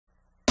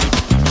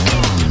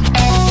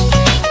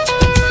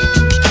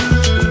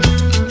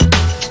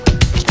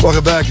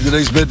Welcome back to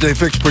today's Midday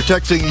Fix,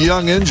 protecting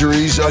young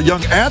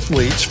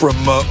athletes from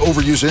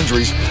overuse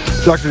injuries.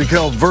 Dr.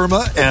 Nikhil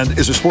Verma and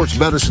is a sports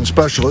medicine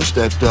specialist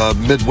at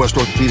Midwest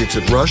Orthopaedics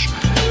at Rush.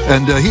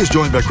 And he is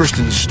joined by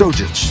Kristin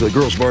Stojetz, the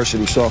girls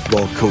varsity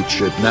softball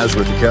coach at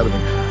Nazareth Academy.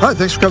 Hi,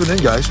 thanks for coming in,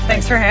 guys.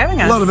 Thanks for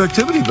having us. A lot of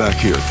activity back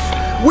here.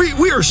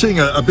 We are seeing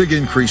a big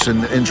increase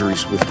in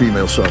injuries with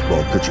female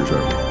softball pitchers,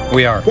 aren't we?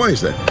 We are. Why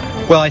is that?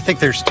 Well, I think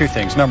there's two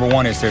things. Number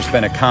one is there's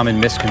been a common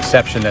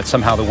misconception that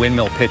somehow the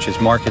windmill pitch is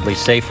markedly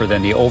safer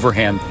than the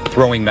overhand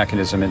throwing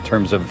mechanism in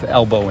terms of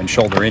elbow and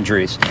shoulder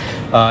injuries.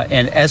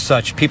 And as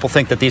such, people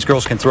think that these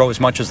girls can throw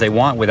as much as they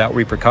want without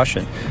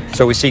repercussion.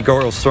 So we see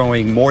girls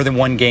throwing more than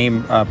one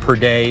game per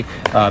day,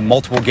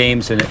 multiple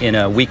games in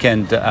a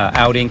weekend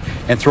outing,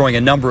 and throwing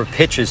a number of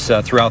pitches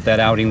throughout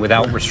that outing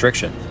without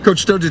restriction.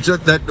 Coach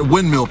Stojetz, that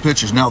windmill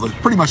pitch is now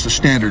pretty much the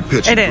standard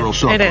pitch in girls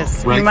softball. It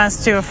is. Right? You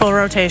must do a full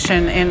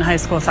rotation in high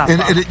school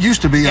softball. And it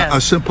used to be a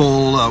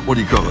simple, what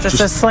do you call it? Just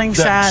a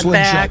slingshot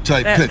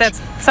type pitch. That's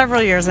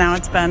several years now.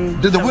 It's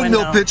been. Did the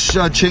windmill pitch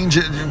change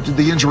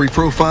the injury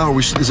profile?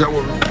 Is that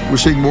what we're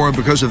seeing more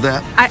because of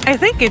that? I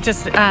think it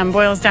just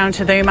boils down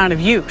to the amount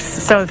of use.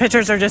 So the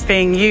pitchers are just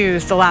being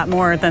used a lot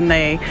more than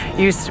they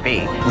used to be.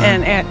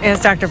 And as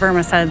Dr.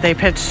 Verma said, they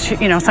pitch,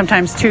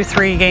 sometimes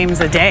 2-3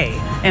 games a day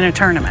in a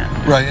tournament.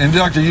 Right. And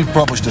Doctor, you've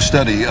published a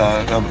study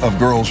of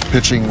girls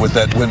pitching with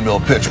that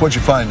windmill pitch. What'd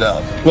you find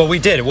out? Well, we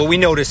did. What we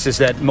noticed is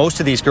that most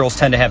of these girls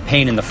tend to have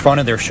pain in the front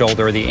of their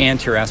shoulder, or the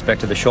anterior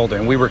aspect of the shoulder,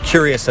 and we were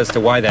curious as to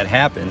why that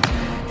happened.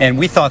 And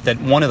we thought that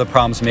one of the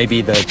problems may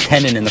be the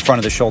tendon in the front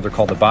of the shoulder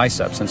called the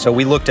biceps. And so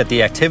we looked at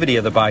the activity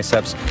of the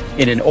biceps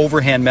in an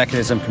overhand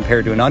mechanism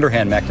compared to an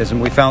underhand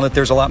mechanism. We found that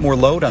there's a lot more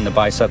load on the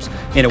biceps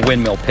in a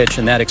windmill pitch,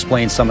 and that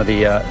explains some of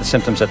the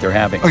symptoms that they're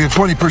having. Okay,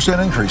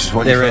 20% increase is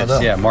what you found out. There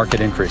is, yeah, market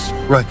increase.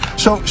 Right.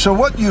 So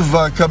what you've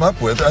come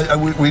up with,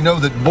 we know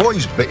that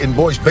in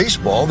boys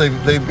baseball,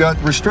 they've got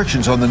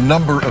restrictions on the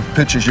number of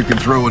pitches you can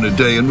throw in a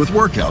day and with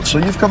workouts. So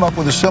you've come up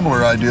with a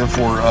similar idea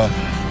for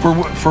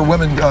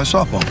women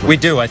softball. We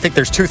do. I think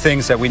there's two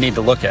things that we need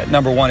to look at.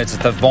 Number one, it's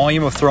the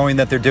volume of throwing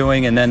that they're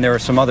doing, and then there are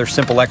some other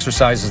simple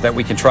exercises that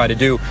we can try to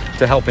do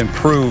to help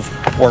improve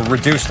or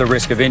reduce the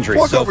risk of injury.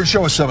 Walk over and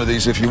show us some of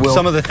these, if you will.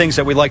 Some of the things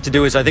that we like to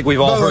do is, I think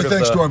we've all heard of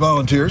thanks to our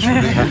volunteers.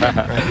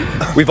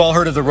 We've all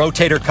heard of the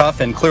rotator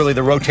cuff, and clearly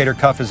the rotator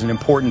cuff is an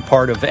important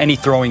part of any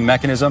throwing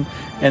mechanism.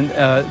 And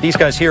these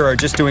guys here are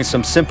just doing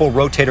some simple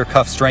rotator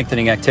cuff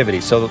strengthening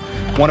activities. So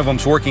one of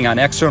them's working on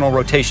external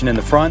rotation in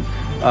the front,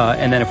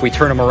 and then if we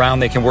turn them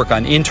around, they can work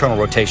on internal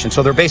rotation.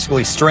 So they're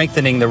basically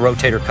strengthening the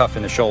rotator cuff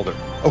in the shoulder.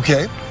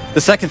 Okay.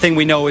 The second thing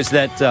we know is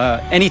that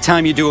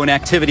anytime you do an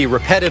activity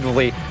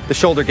repetitively, the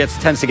shoulder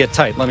tends to get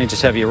tight. Let me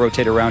just have you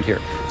rotate around here.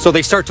 So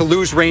they start to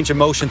lose range of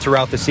motion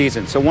throughout the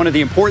season. So one of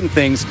the important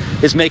things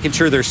is making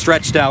sure they're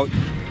stretched out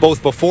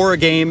both before a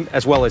game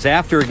as well as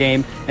after a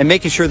game, and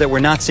making sure that we're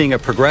not seeing a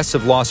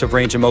progressive loss of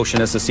range of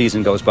motion as the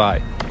season goes by.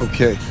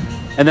 Okay.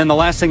 And then the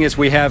last thing is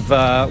we have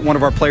one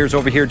of our players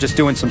over here just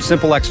doing some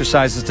simple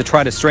exercises to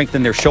try to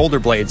strengthen their shoulder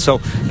blade.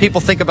 So people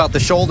think about the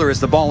shoulder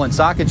as the ball and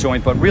socket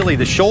joint, but really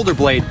the shoulder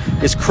blade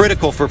is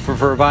critical for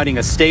providing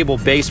a stable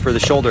base for the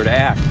shoulder to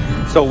act.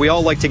 So we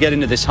all like to get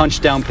into this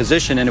hunched down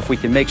position, and if we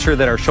can make sure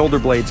that our shoulder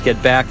blades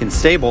get back and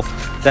stable,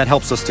 that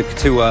helps us to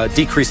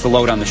decrease the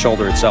load on the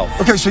shoulder itself.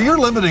 Okay, so you're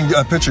limiting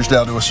pitchers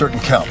down to a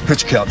certain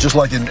pitch count, just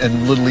like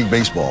in Little League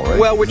Baseball, right?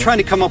 Well, we're trying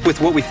to come up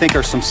with what we think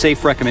are some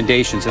safe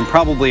recommendations, and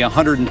probably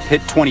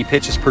 120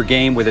 pitches per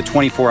game with a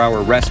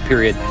 24-hour rest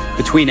period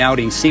between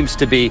outings seems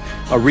to be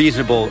a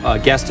reasonable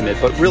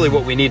guesstimate. But really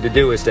what we need to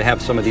do is to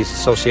have some of these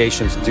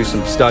associations do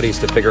some studies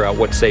to figure out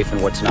what's safe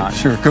and what's not.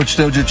 Sure. Coach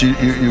Stojetz,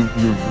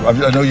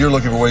 I know you're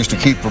looking for ways to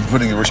keep from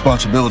putting the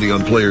responsibility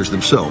on players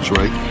themselves,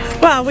 right?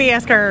 Well, we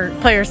ask our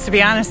players to be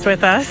honest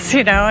with us.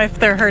 If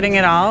they're hurting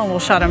at all, we'll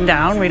shut them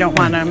down. We don't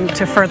want them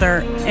to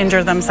further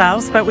injure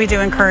themselves, but we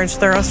do encourage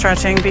thorough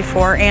stretching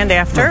before and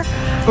after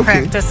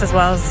practice, as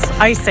well as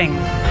icing.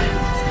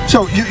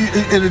 So,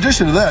 in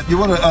addition to that, you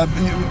want to,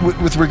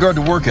 with regard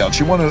to workouts,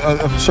 you want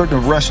a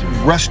certain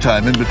rest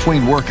time in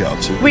between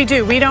workouts. We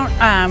do. We don't.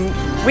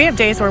 We have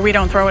days where we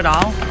don't throw at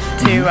all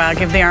to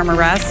give the arm a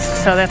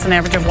rest. So that's an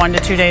average of 1 to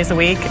 2 days a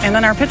week. And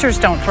then our pitchers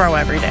don't throw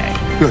every day.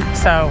 Good.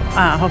 So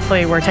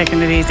hopefully we're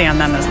taking it easy on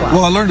them as well.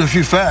 Well, I learned a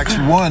few facts.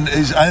 One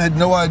is I had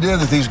no idea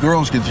that these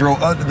girls could throw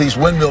these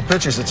windmill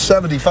pitches at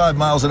 75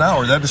 miles an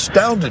hour. That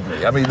astounded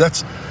me. I mean,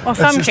 that's some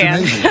just can.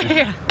 Amazing.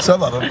 Yeah.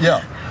 Some of them,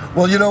 yeah.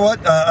 Well, you know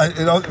what?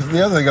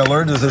 The other thing I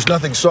learned is there's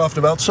nothing soft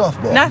about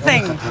softball.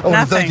 Nothing. I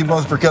want to thank you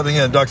both for coming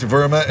in, Dr.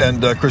 Verma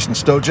and Kristin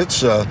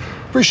Stojetz.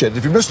 Appreciate it.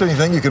 If you missed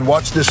anything, you can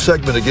watch this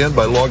segment again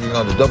by logging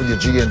on to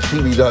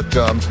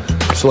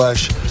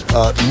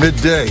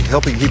WGNTV.com/midday,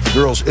 helping keep the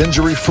girls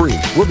injury-free.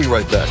 We'll be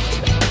right back.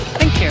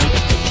 Thank you.